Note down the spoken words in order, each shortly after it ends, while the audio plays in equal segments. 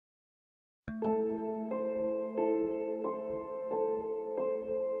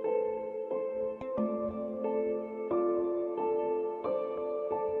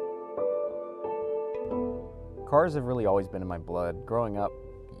cars have really always been in my blood. Growing up,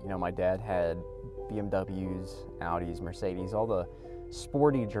 you know, my dad had BMWs, Audis, Mercedes, all the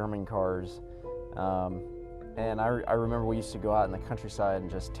sporty German cars. And I remember we used to go out in the countryside and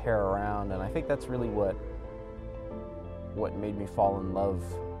just tear around, and I think that's really what made me fall in love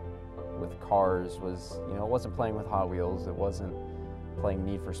with cars was, you know, it wasn't playing with Hot Wheels, it wasn't playing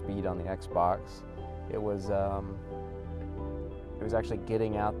Need for Speed on the Xbox. It was actually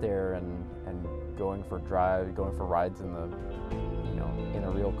getting out there and going for rides in the, you know, in a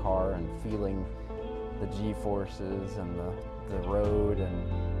real car and feeling the G-forces and the road,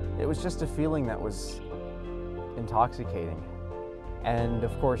 and it was just a feeling that was intoxicating. And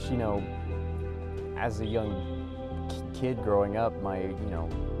of course, you know, as a young kid growing up, you know,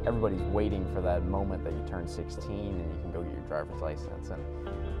 everybody's waiting for that moment that you turn 16 and you can go get your driver's license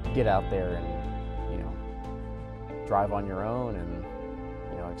and get out there and, you know, drive on your own and,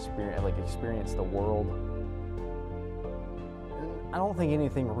 you know, experience the world. I don't think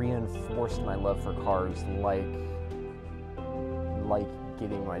anything reinforced my love for cars like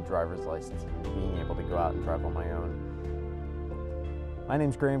getting my driver's license and being able to go out and drive on my own. My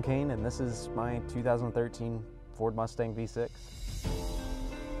name's Cain, and this is my 2013 Ford Mustang V6.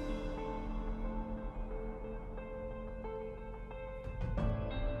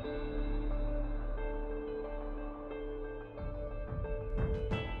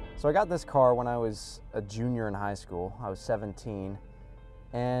 So I got this car when I was a junior in high school. I was 17,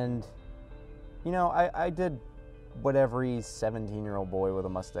 and you know, I did what every 17-year-old boy with a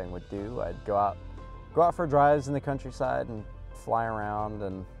Mustang would do. I'd go out for drives in the countryside and fly around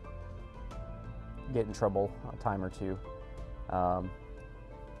and get in trouble a time or two. But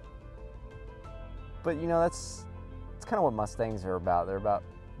you know, that's kind of what Mustangs are about. They're about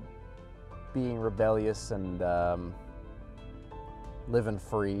being rebellious and living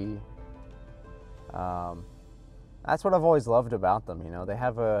free. That's what I've always loved about them. You know, they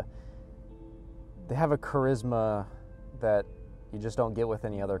have a charisma that you just don't get with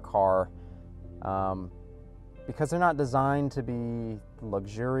any other car, because they're not designed to be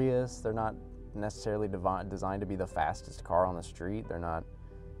luxurious. They're not necessarily designed to be the fastest car on the street. They're not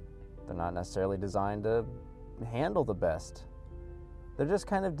necessarily designed to handle the best. They're just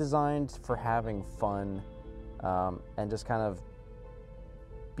kind of designed for having fun, and just kind of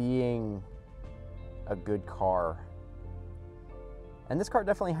being a good car. And this car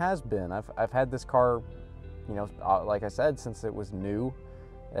definitely has been. I've had this car, you know, like I said, since it was new.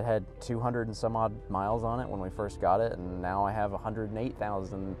 It had 200 and some odd miles on it when we first got it, and now I have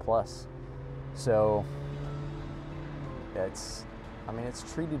 108,000 plus. So it's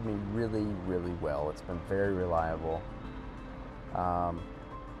treated me really, really well. It's been very reliable.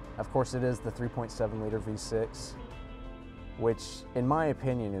 Of course, it is the 3.7 liter V6, which in my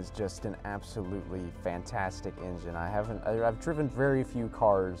opinion is just an absolutely fantastic engine. I've driven very few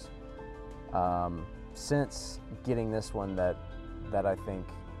cars since getting this one that I think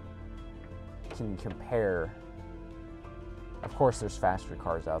can compare. Of course, there's faster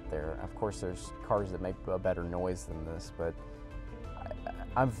cars out there. Of course, there's cars that make a better noise than this, but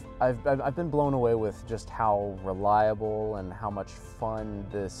I've been blown away with just how reliable and how much fun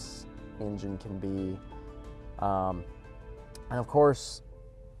this engine can be. And of course,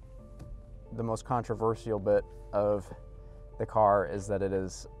 the most controversial bit of the car is that it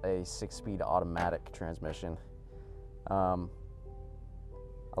is a 6-speed automatic transmission. A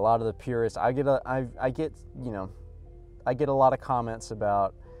lot of the purists, I get a lot of comments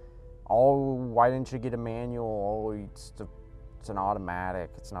about, oh, why didn't you get a manual? Oh, it's an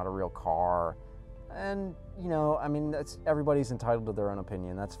automatic. It's not a real car. And you know, I mean, everybody's entitled to their own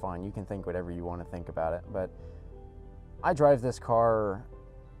opinion. That's fine. You can think whatever you want to think about it, but I drive this car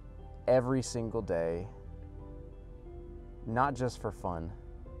every single day, not just for fun.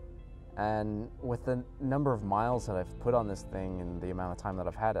 And with the number of miles that I've put on this thing and the amount of time that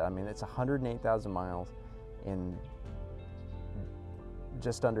I've had it, I mean, it's 108,000 miles in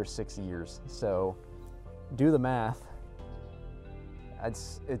just under 6 years. So do the math.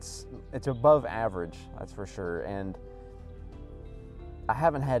 It's above average, that's for sure. And I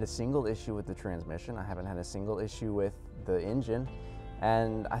haven't had a single issue with the transmission. I haven't had a single issue with the engine,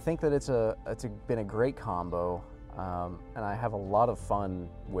 and I think that it's been a great combo, and I have a lot of fun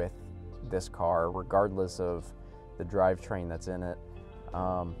with this car, regardless of the drivetrain that's in it.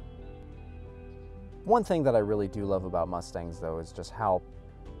 One thing that I really do love about Mustangs, though, is just how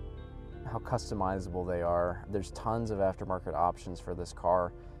customizable they are. There's tons of aftermarket options for this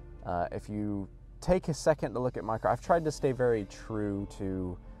car. If you take a second to look at my car, I've tried to stay very true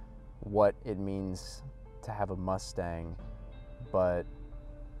to what it means to have a Mustang, but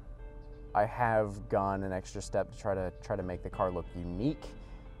I have gone an extra step to try to make the car look unique,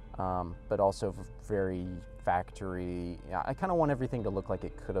 but also very factory. Yeah, I kind of want everything to look like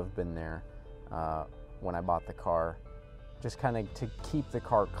it could have been there when I bought the car, just kind of to keep the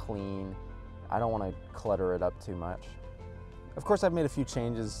car clean. I don't want to clutter it up too much. Of course, I've made a few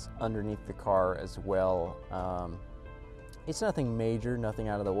changes underneath the car as well. It's nothing major, nothing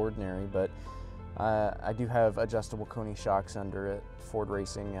out of the ordinary, but I do have adjustable Coney shocks under it, Ford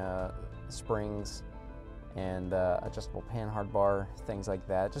Racing springs, and adjustable panhard bar, things like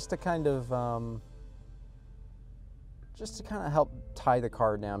that, just to kind of help tie the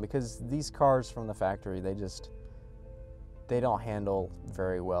car down, because these cars from the factory, they don't handle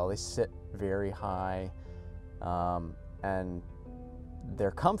very well. They sit very high, and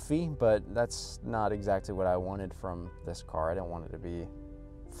they're comfy, but that's not exactly what I wanted from this car. I didn't want it to be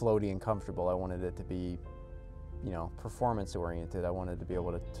floaty and comfortable. I wanted it to be, you know, performance oriented. I wanted to be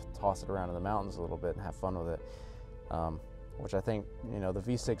able to toss it around in the mountains a little bit and have fun with it, which I think, you know, the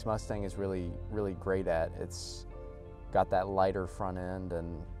V6 Mustang is really, really great at. It's got that lighter front end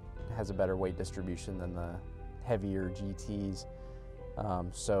and has a better weight distribution than the heavier GTs,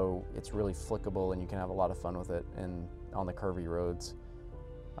 so it's really flickable and you can have a lot of fun with it on the curvy roads.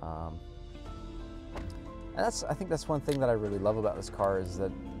 And I think that's one thing that I really love about this car, is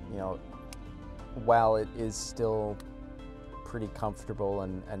that, you know, while it is still pretty comfortable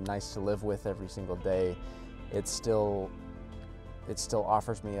and nice to live with every single day, it still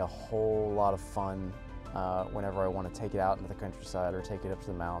offers me a whole lot of fun whenever I want to take it out into the countryside or take it up to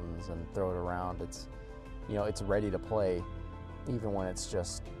the mountains and throw it around. It's, you know, it's ready to play even when it's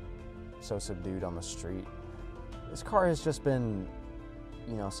just so subdued on the street. This car has just been,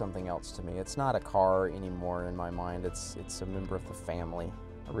 you know, something else to me. It's not a car anymore in my mind. It's a member of the family,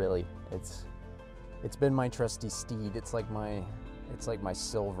 really. It's been my trusty steed. It's like my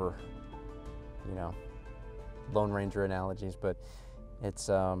silver, you know, Lone Ranger analogies, but it's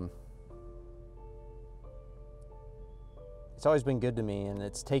always been good to me, and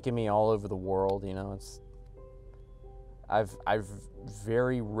it's taken me all over the world, you know. I've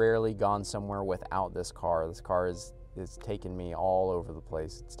very rarely gone somewhere without this car. This car is taken me all over the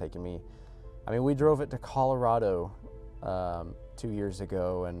place. It's taken me, I mean, we drove it to Colorado 2 years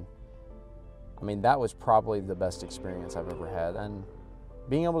ago, and I mean, that was probably the best experience I've ever had. And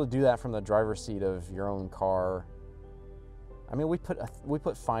being able to do that from the driver's seat of your own car, I mean, we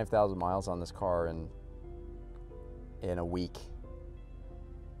put 5,000 miles on this car in a week,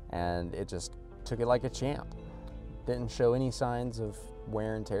 and it just took it like a champ. Didn't show any signs of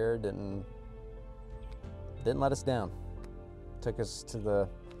wear and tear, didn't let us down. Took us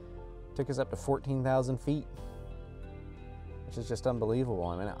up to 14,000 feet, which is just unbelievable.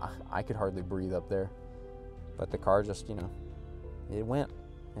 I mean, I could hardly breathe up there, but the car just, you know, it went.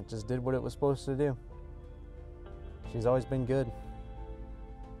 It just did what it was supposed to do. She's always been good.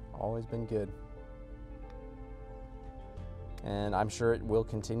 Always been good. And I'm sure it will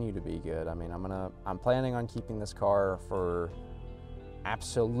continue to be good. I mean, I'm planning on keeping this car for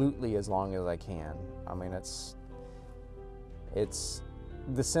absolutely as long as I can. I mean, it's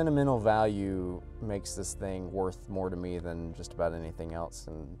the sentimental value makes this thing worth more to me than just about anything else,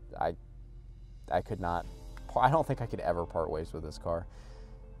 and I don't think I could ever part ways with this car.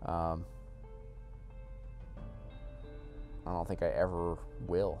 I don't think I ever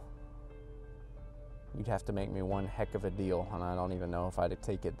will. You'd have to make me one heck of a deal, and I don't even know if I'd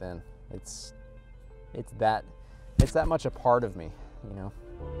take it then. It's that much a part of me, you know.